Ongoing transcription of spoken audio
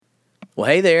Well,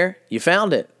 hey there, you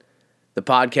found it. The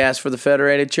podcast for the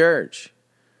Federated Church.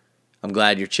 I'm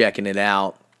glad you're checking it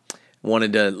out.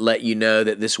 Wanted to let you know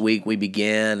that this week we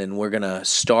begin, and we're going to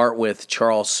start with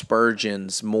Charles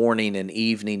Spurgeon's morning and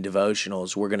evening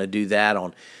devotionals. We're going to do that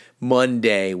on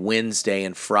Monday, Wednesday,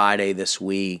 and Friday this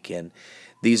week. And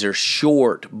these are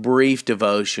short, brief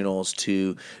devotionals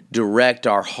to direct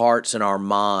our hearts and our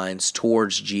minds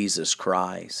towards Jesus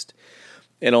Christ.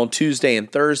 And on Tuesday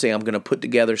and Thursday, I'm going to put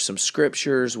together some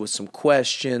scriptures with some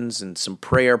questions and some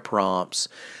prayer prompts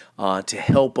to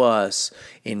help us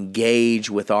engage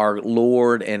with our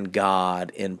Lord and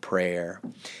God in prayer.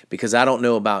 Because I don't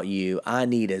know about you, I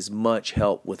need as much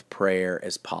help with prayer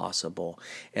as possible.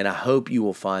 And I hope you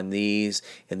will find these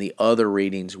and the other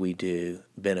readings we do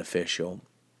beneficial.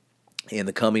 In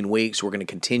the coming weeks, we're going to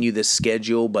continue this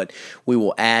schedule, but we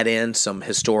will add in some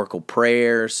historical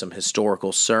prayers, some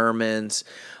historical sermons,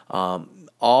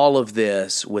 all of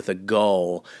this with a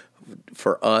goal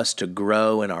for us to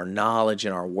grow in our knowledge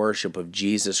and our worship of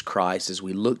Jesus Christ as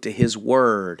we look to His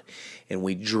Word and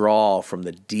we draw from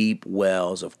the deep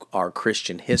wells of our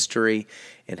Christian history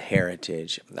and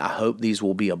heritage. I hope these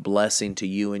will be a blessing to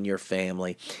you and your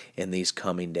family in these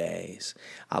coming days.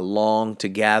 I long to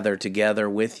gather together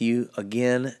with you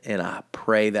again, and I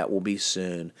pray that will be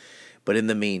soon. But in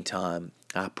the meantime,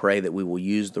 I pray that we will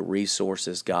use the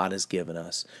resources God has given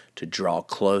us to draw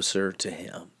closer to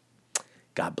Him.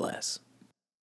 God bless.